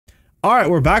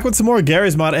Alright, we're back with some more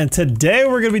Garry's Mod, and today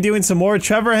we're gonna be doing some more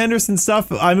Trevor Henderson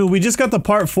stuff. I mean, we just got the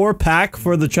part 4 pack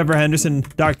for the Trevor Henderson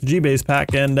Dr. G base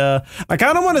pack, and I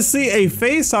kinda wanna see a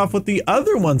face-off with the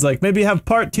other ones, like maybe have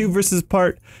part 2 versus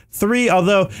part 3,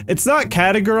 although it's not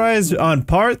categorized on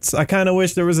parts. I kinda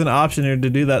wish there was an option here to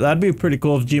do that. That'd be pretty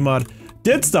cool if Gmod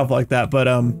did stuff like that, but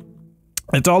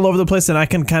it's all over the place and I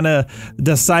can kinda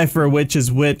decipher which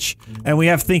is which, and we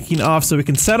have thinking off so we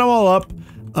can set them all up.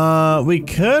 We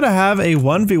could have a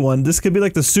 1v1. This could be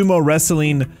like the sumo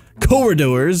wrestling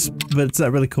corridors, but it's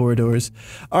not really corridors.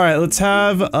 Alright, let's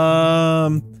have, I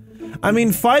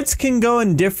mean, fights can go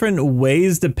in different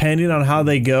ways depending on how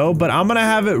they go, but I'm gonna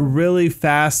have it really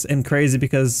fast and crazy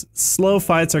because slow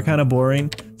fights are kind of boring.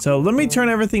 So let me turn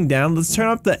everything down. Let's turn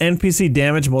up the NPC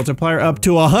damage multiplier up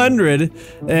to 100,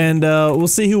 and we'll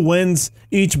see who wins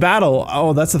each battle.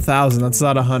 Oh, that's 1,000. That's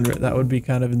not 100. That would be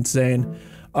kind of insane.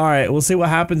 Alright, we'll see what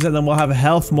happens, and then we'll have a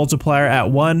health multiplier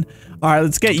at 1. Alright,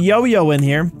 let's get YoYo in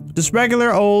here. Just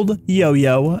regular old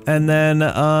YoYo. And then,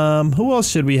 who else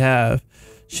should we have?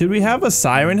 Should we have a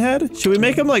Siren Head? Should we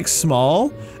make him, like,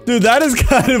 small? Dude, that is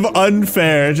kind of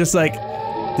unfair. Just like,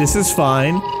 this is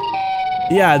fine.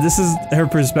 Yeah, this is her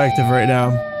perspective right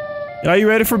now. Are you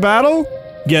ready for battle?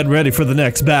 Get ready for the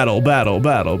next battle.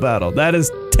 That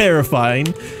is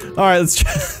terrifying. Alright,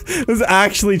 let's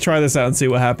actually try this out and see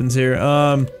what happens here.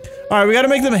 Alright, we gotta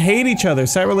make them hate each other.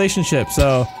 Set relationship,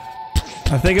 so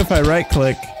I think if I right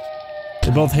click,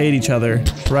 they both hate each other.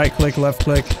 Right click, left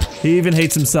click. He even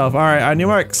hates himself. Alright, on your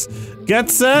marks. Get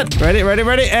set. Ready,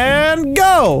 and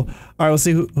go! Alright, we'll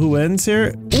see who wins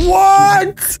here.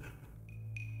 What?!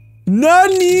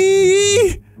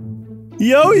 Nani?!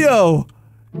 YoYo!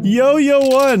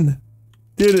 YoYo won!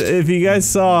 Dude, if you guys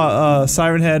saw,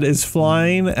 Siren Head is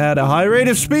flying at a high rate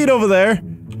of speed over there.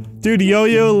 Dude,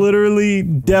 YoYo literally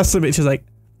decimates. She's like,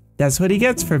 that's what he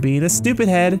gets for being a stupid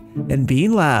head and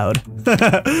being loud.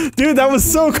 Dude, that was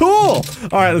so cool!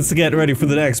 Alright, let's get ready for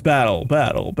the next battle.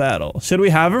 Should we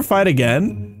have her fight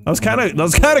again? That was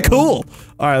kinda cool.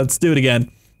 Alright, let's do it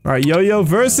again. Alright, YoYo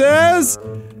versus...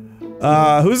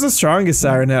 who's the strongest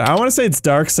Siren Head? I wanna say it's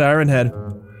Dark Siren Head.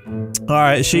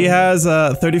 Alright, she has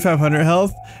 3,500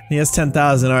 health, and he has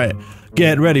 10,000. Alright,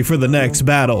 get ready for the next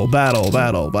battle.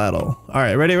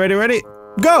 Alright, ready?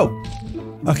 Go!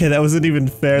 Okay, that wasn't even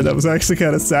fair. That was actually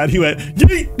kind of sad. He went,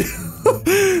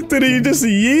 yeet! Dude, he just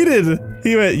yeeted.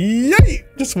 He went, yeet!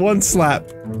 Just one slap.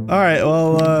 Alright,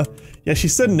 well, yeah, she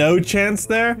said no chance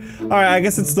there. Alright, I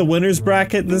guess it's the winner's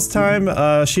bracket this time.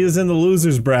 She is in the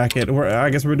loser's bracket. I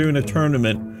guess we're doing a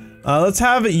tournament. Let's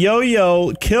have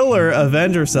YoYo kill her,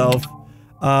 avenge herself.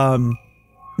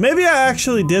 Maybe I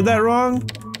actually did that wrong.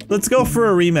 Let's go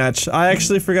for a rematch. I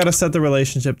actually forgot to set the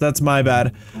relationship. That's my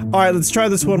bad. Alright, let's try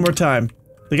this one more time.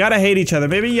 They gotta hate each other.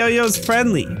 Maybe YoYo's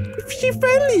friendly. She's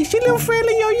friendly. She's a little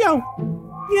friendly YoYo.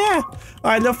 Yeah.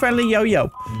 Alright, little friendly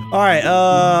YoYo. Alright,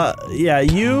 yeah,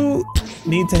 you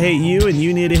need to hate you and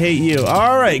you need to hate you.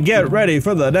 Alright, get ready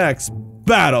for the next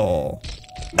battle.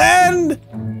 And...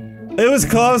 it was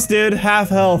close, dude. Half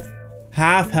health.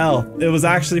 It was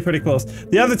actually pretty close.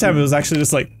 The other time it was actually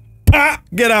just like, ah,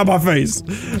 get out of my face.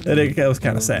 And it was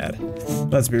kind of sad.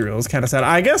 Let's be real, it was kind of sad.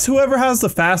 I guess whoever has the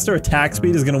faster attack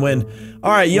speed is gonna win.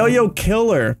 Alright, YoYo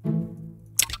killer.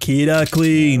 Kira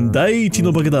clean. Daichi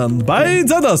no Bakudan by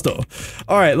Zadasto.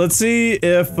 Alright, let's see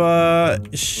if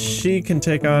she can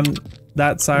take on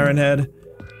that Siren Head.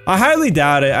 I highly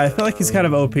doubt it. I feel like he's kind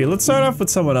of OP. Let's start off with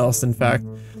someone else, in fact.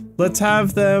 Let's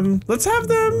have them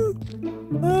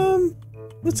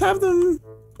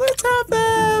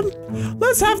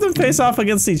face off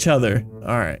against each other.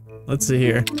 Alright, let's see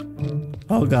here.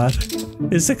 Oh god.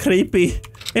 It's a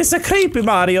creepy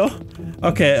Mario.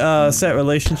 Okay, set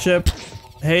relationship.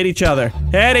 Hate each other,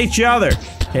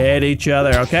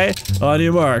 okay? On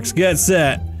your marks, get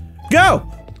set,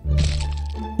 go!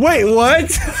 Wait,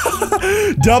 what?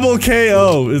 Double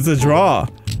KO is a draw.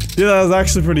 Dude, that was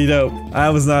actually pretty dope. I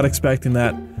was not expecting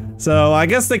that. So, I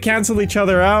guess they cancel each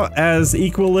other out as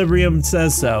Equilibrium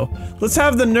says so. Let's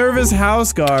have the Nervous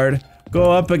Houseguest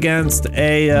go up against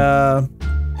a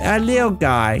little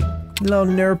guy. Little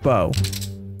Nurpo.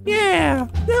 Yeah!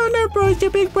 Little Nurpo is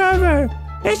your big brother!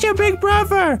 It's your big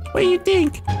brother! What do you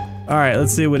think? Alright,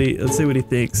 let's see what he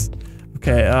thinks.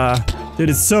 Okay, dude,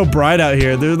 it's so bright out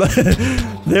here.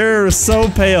 They're so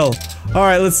pale.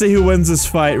 Alright, let's see who wins this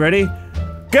fight. Ready?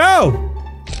 Go!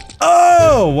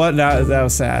 Oh! What? That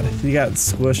was sad. He got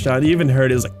squished on. You even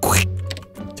heard it was like, quick,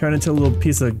 turned into a little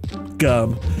piece of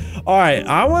gum. Alright,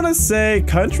 I want to say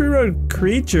Country Road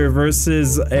Creature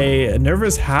versus a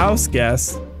Nervous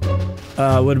Houseguest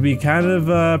would be kind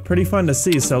of pretty fun to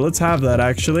see, so let's have that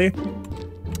actually.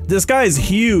 This guy is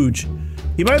huge.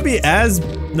 He might be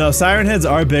no, siren heads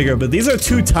are bigger, but these are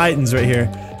two titans right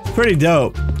here. It's pretty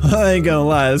dope. I ain't gonna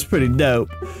lie, that's pretty dope.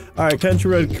 Alright,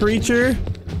 country road creature.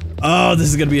 Oh, this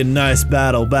is gonna be a nice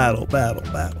battle. Battle.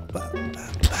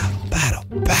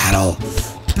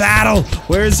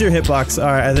 Where's your hitbox?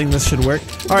 Alright, I think this should work.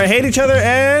 Alright, hate each other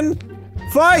and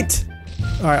fight!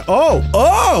 Alright,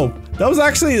 oh! That was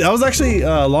actually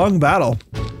a long battle.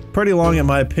 Pretty long in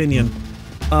my opinion.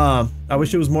 I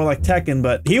wish it was more like Tekken,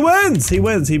 but he wins!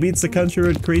 He beats the country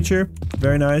road creature.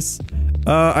 Very nice.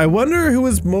 I wonder who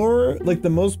is more, like, the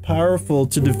most powerful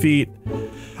to defeat.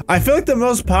 I feel like the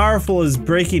most powerful is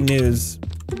Breaking News.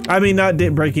 I mean, not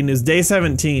Breaking News, Day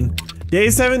 17. Day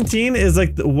 17 is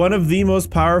like one of the most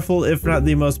powerful, if not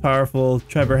the most powerful,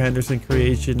 Trevor Henderson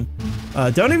creation.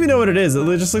 Don't even know what it is.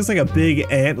 It just looks like a big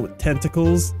ant with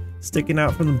tentacles sticking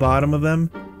out from the bottom of them.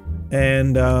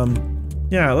 And,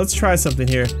 yeah, let's try something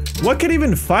here. What could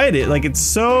even fight it? Like, it's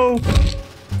so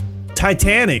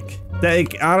titanic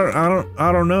that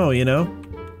I don't know, you know?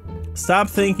 Stop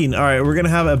thinking. Alright, we're gonna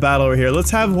have a battle over here.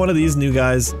 Let's have one of these new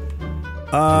guys.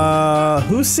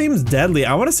 Who seems deadly?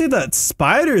 I want to say that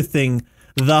spider thing,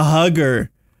 the Hugger.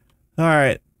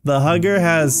 Alright, the Hugger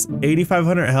has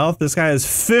 8,500 health. This guy has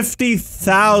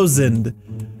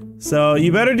 50,000. So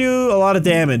you better do a lot of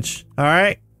damage.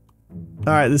 Alright?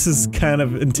 Alright, this is kind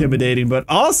of intimidating, but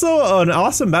also an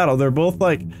awesome battle. They're both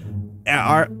like,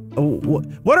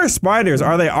 what are spiders?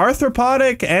 Are they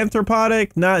arthropodic,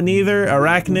 anthropodic, not neither,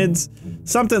 arachnids?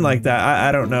 Something like that,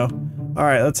 I don't know.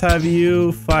 Alright, let's have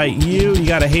you fight you. You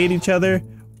gotta hate each other.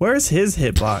 Where's his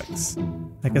hitbox?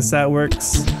 I guess that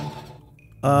works.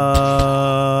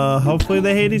 Hopefully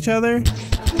they hate each other.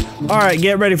 Alright,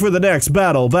 get ready for the next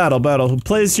battle.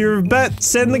 Place your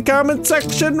bets in the comment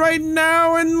section right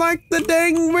now and like the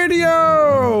dang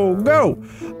video! Go!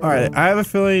 Alright, I have a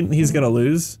feeling he's gonna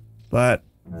lose, but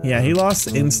yeah, he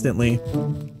lost instantly.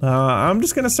 I'm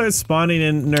just gonna start spawning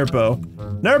in Nurpo.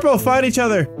 Nurpo, fight each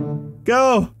other!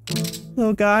 Go!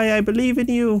 Little guy, I believe in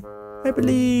you. I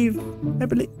believe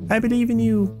in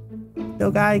you.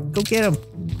 Little guy, go get him.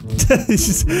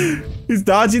 he's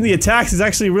dodging the attacks. He's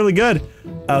actually really good.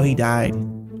 Oh, he died.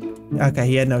 Okay,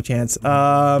 he had no chance.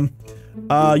 YoYo!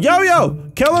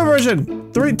 Killer version!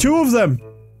 Two of them!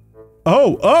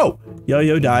 Oh!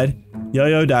 YoYo died.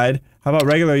 How about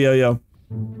regular YoYo?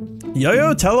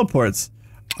 YoYo teleports.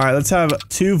 Alright, let's have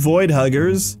two void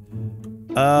huggers.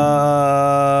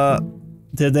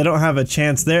 They don't have a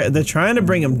chance. They're trying to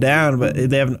bring him down, but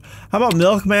they haven't. How about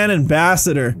Milkwalker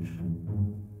Ambassador?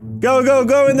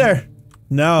 Go in there!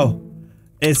 No.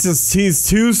 It's just, he's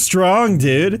too strong,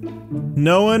 dude.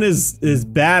 No one is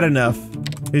bad enough.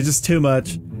 He's just too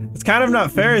much. It's kind of not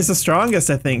fair. He's the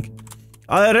strongest, I think.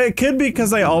 It could be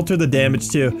because I altered the damage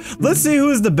too. Let's see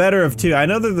who is the better of two. I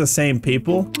know they're the same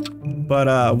people,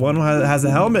 but one has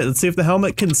a helmet. Let's see if the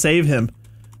helmet can save him.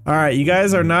 Alright, you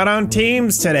guys are not on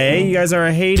teams today. You guys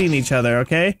are hating each other,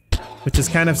 okay? Which is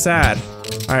kind of sad.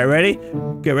 Alright, ready?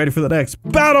 Get ready for the next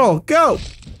battle! Go!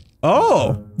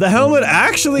 Oh! The helmet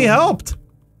actually helped!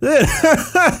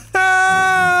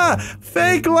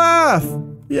 Fake laugh!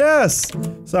 Yes!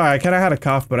 Sorry, I kinda had a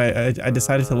cough, but I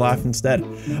decided to laugh instead.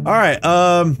 Alright,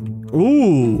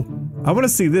 ooh. I wanna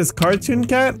see this. Cartoon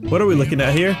cat? What are we looking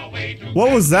at here?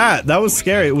 What was that? That was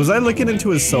scary. Was I looking into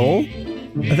his soul?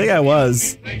 I think I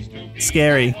was.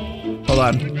 Scary. Hold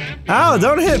on. Ow,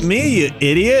 don't hit me, you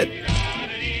idiot!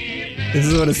 This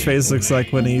is what his face looks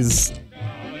like when he's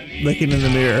looking in the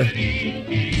mirror.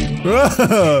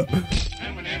 Whoa!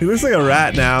 He looks like a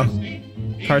rat now.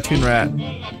 Cartoon rat.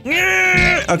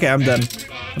 Okay, I'm done.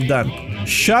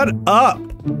 Shut up!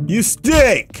 You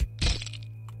stink!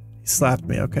 He slapped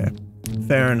me, okay.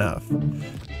 Fair enough.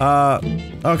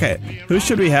 Okay. Who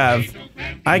should we have?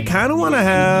 I kinda wanna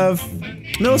have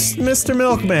Mr.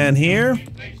 Milkman here.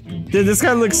 Dude, this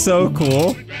guy looks so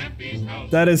cool.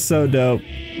 That is so dope.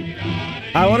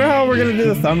 I wonder how we're gonna do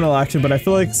the thumbnail action, but I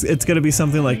feel like it's gonna be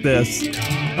something like this.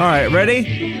 Alright,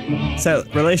 ready?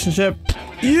 Set relationship.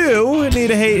 You need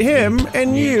to hate him,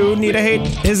 and you need to hate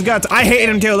his guts. I hate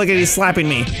him too, look at he's slapping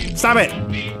me. Stop it!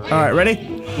 Alright, ready?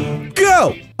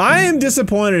 Go! I am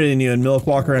disappointed in you,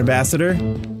 Milkwalker Ambassador.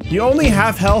 You only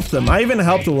half healthed him. I even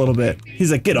helped a little bit.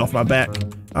 He's like, get off my back.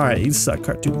 Alright, you suck,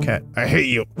 cartoon cat. I hate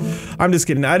you. I'm just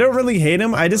kidding. I don't really hate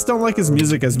him. I just don't like his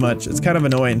music as much. It's kind of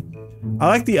annoying. I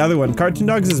like the other one. Cartoon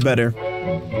Dogs is better.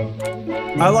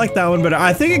 I like that one better.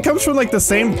 I think it comes from like the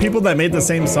same people that made the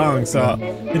same song, so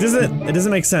it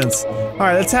doesn't make sense.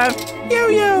 Alright, let's have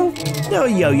YoYo. No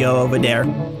YoYo over there.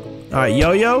 Alright,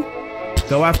 YoYo.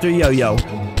 Go after YoYo.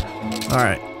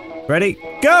 Alright. Ready?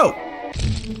 Go!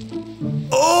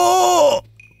 Oh!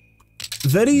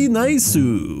 Very nice.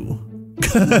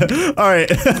 Alright,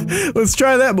 let's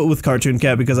try that, but with Cartoon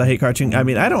Cat because I hate Cartoon. I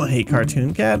mean, I don't hate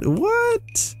Cartoon Cat.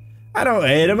 What? I don't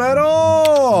hate him at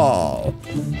all.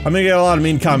 I'm gonna get a lot of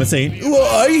mean comments saying,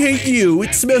 well, I hate you.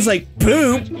 It smells like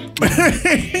poop.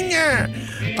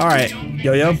 Alright,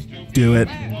 Yo-Yo, do it.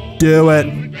 Do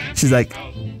it. She's like,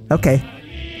 okay.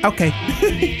 Okay.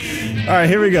 Alright,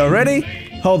 here we go. Ready?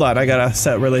 Hold on, I gotta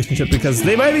set relationship because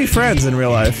they might be friends in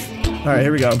real life. Alright,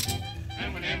 here we go.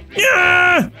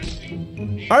 Yeah!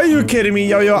 Are you kidding me,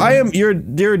 Yo-Yo?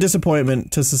 you're a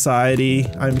disappointment to society.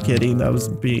 I'm kidding, that was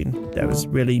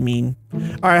really mean.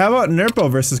 Alright, how about Nurpo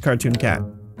versus Cartoon Cat?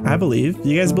 I believe.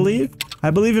 You guys believe?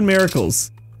 I believe in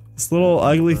miracles. This little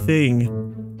ugly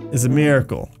thing is a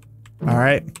miracle.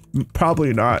 Alright?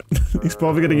 Probably not. He's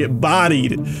probably gonna get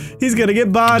bodied. He's gonna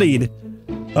get bodied.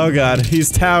 Oh god, he's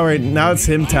towering. Now it's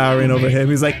him towering over him.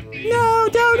 He's like, no,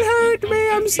 don't hurt me,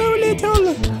 I'm so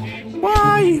little.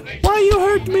 Why? Why you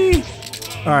hurt me?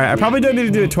 Alright, I probably don't need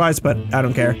to do it twice, but I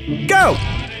don't care. Go!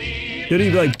 Dude,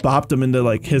 he like bopped him into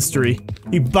like history.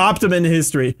 He bopped him into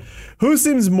history. Who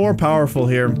seems more powerful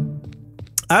here?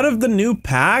 Out of the new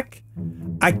pack,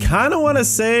 I kind of want to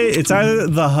say it's either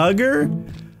the Hugger,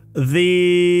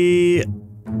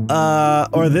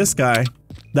 or this guy,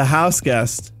 the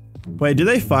Houseguest. Wait, do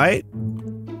they fight?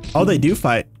 Oh, they do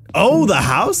fight. Oh, the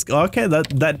house? Okay,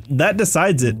 that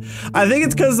decides it. I think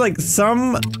it's because like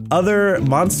some other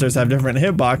monsters have different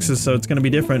hitboxes, so it's gonna be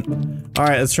different. All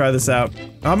right, let's try this out.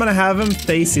 I'm gonna have him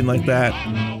facing like that.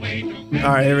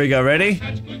 All right, here we go. Ready?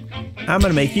 I'm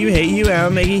gonna make you hate you.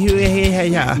 I'm gonna make you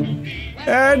hate ya.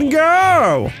 And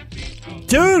go,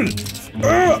 dude.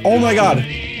 Oh my god.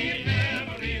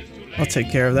 I'll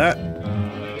take care of that.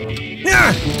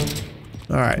 Yeah.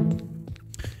 All right.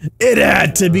 It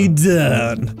had to be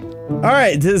done. All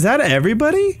right, is that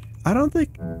everybody? I don't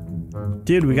think.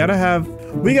 Dude, we gotta have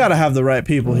the right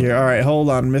people here. All right,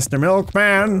 hold on, Mr.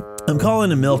 Milkman. I'm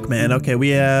calling him Milkman. Okay, we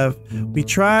haven't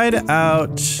tried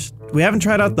out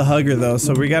the Hugger though,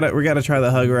 so we gotta try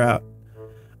the Hugger out.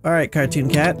 All right, Cartoon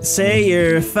Cat, say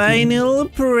your final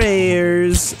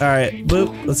prayers. All right,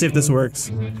 boop. Let's see if this works.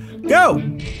 Go,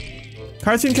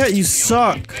 Cartoon Cat. You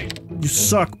suck. You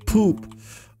suck poop.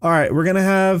 Alright, we're gonna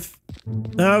have...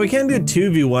 No, we can't do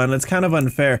 2v1, it's kind of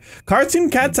unfair.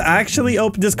 Cartoon Cat's actually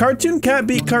open... Does Cartoon Cat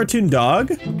beat Cartoon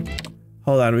Dog?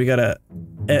 Hold on, we gotta...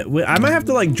 I might have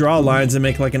to like draw lines and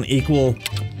make like an equal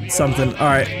something.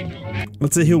 Alright,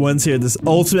 let's see who wins here. This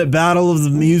ultimate battle of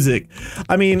the music.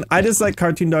 I mean, I just like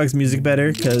Cartoon Dog's music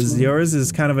better because yours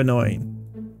is kind of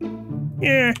annoying.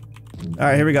 Yeah.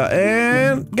 Alright, here we go.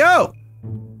 And go!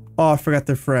 Oh, I forgot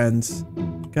they're friends.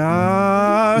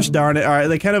 Gosh darn it. Alright,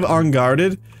 they kind of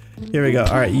unguarded. Here we go.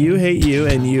 Alright, you hate you,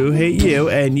 and you hate you,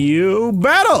 and you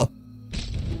battle!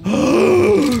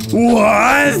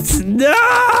 What?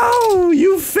 No!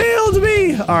 You failed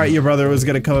me! Alright, your brother was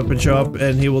gonna come up and show up,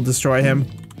 and he will destroy him.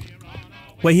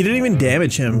 Wait, he didn't even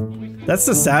damage him. That's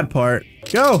the sad part.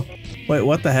 Go! Wait,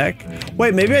 what the heck?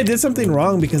 Wait, maybe I did something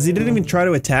wrong because he didn't even try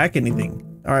to attack anything.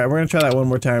 Alright, we're gonna try that one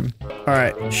more time.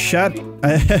 Alright, shut.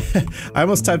 I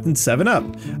almost typed in 7-up.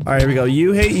 Alright, here we go.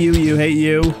 You hate you, you hate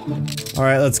you.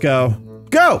 Alright, let's go.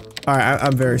 Go! Alright,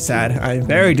 I'm very sad. I'm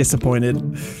very disappointed.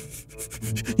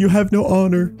 You have no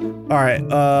honor. Alright,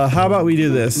 how about we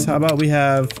do this? How about we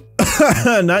have...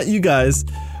 not you guys.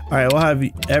 Alright, we'll have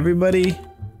everybody...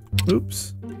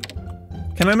 Oops.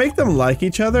 Can I make them like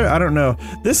each other? I don't know.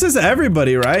 This is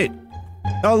everybody, right?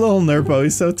 Oh, little Nurpo,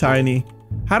 he's so tiny.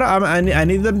 How do I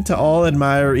need them to all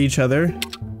admire each other.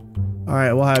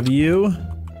 Alright, we'll have you.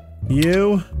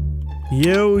 You.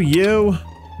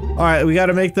 Alright, we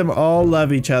gotta make them all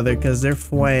love each other because they're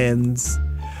friends.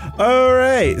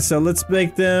 Alright, so let's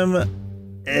make them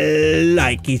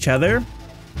like each other.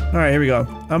 Alright, here we go.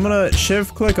 I'm gonna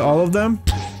shift click all of them.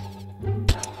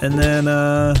 And then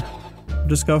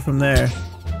just go from there.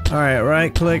 Alright,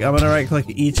 right click. I'm gonna right click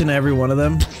each and every one of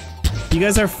them. You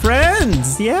guys are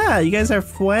friends! Yeah, you guys are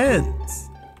friends.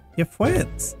 You're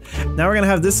friends. Now we're gonna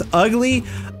have this ugly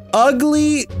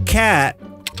cat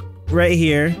right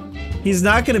here. He's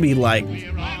not gonna be liked.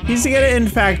 He's gonna, in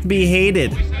fact, be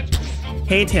hated.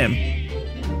 Hate him.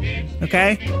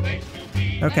 Okay?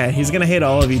 Okay, he's gonna hate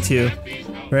all of you too.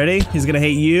 Ready? He's gonna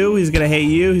hate you, he's gonna hate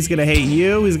you, he's gonna hate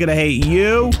you, he's gonna hate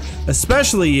you.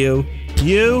 Especially you.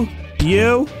 You,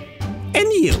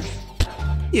 and you.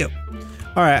 You.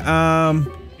 Alright,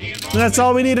 that's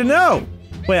all we need to know.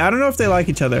 Wait, I don't know if they like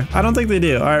each other. I don't think they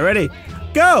do. Alright, ready?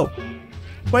 Go!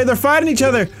 Wait, they're fighting each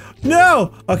other!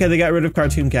 No! Okay, they got rid of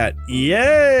Cartoon Cat.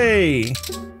 Yay!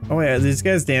 Oh wait, are these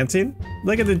guys dancing?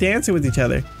 Look at them dancing with each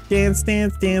other. Dance,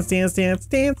 dance, dance, dance, dance,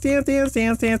 dance, dance, dance,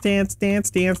 dance, dance, dance, dance,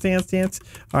 dance, dance, dance.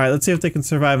 All right, let's see if they can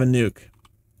survive a nuke.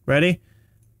 Ready?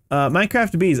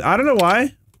 Minecraft bees. I don't know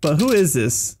why, but who is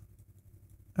this?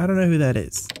 I don't know who that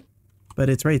is, but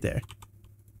it's right there.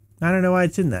 I don't know why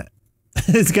it's in that.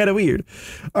 It's kind of weird.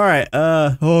 All right.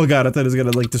 Oh god, I thought it was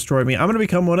gonna like destroy me. I'm gonna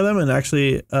become one of them and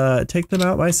actually take them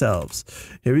out myself.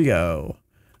 Here we go.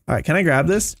 All right, can I grab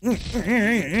this?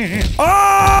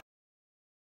 Oh!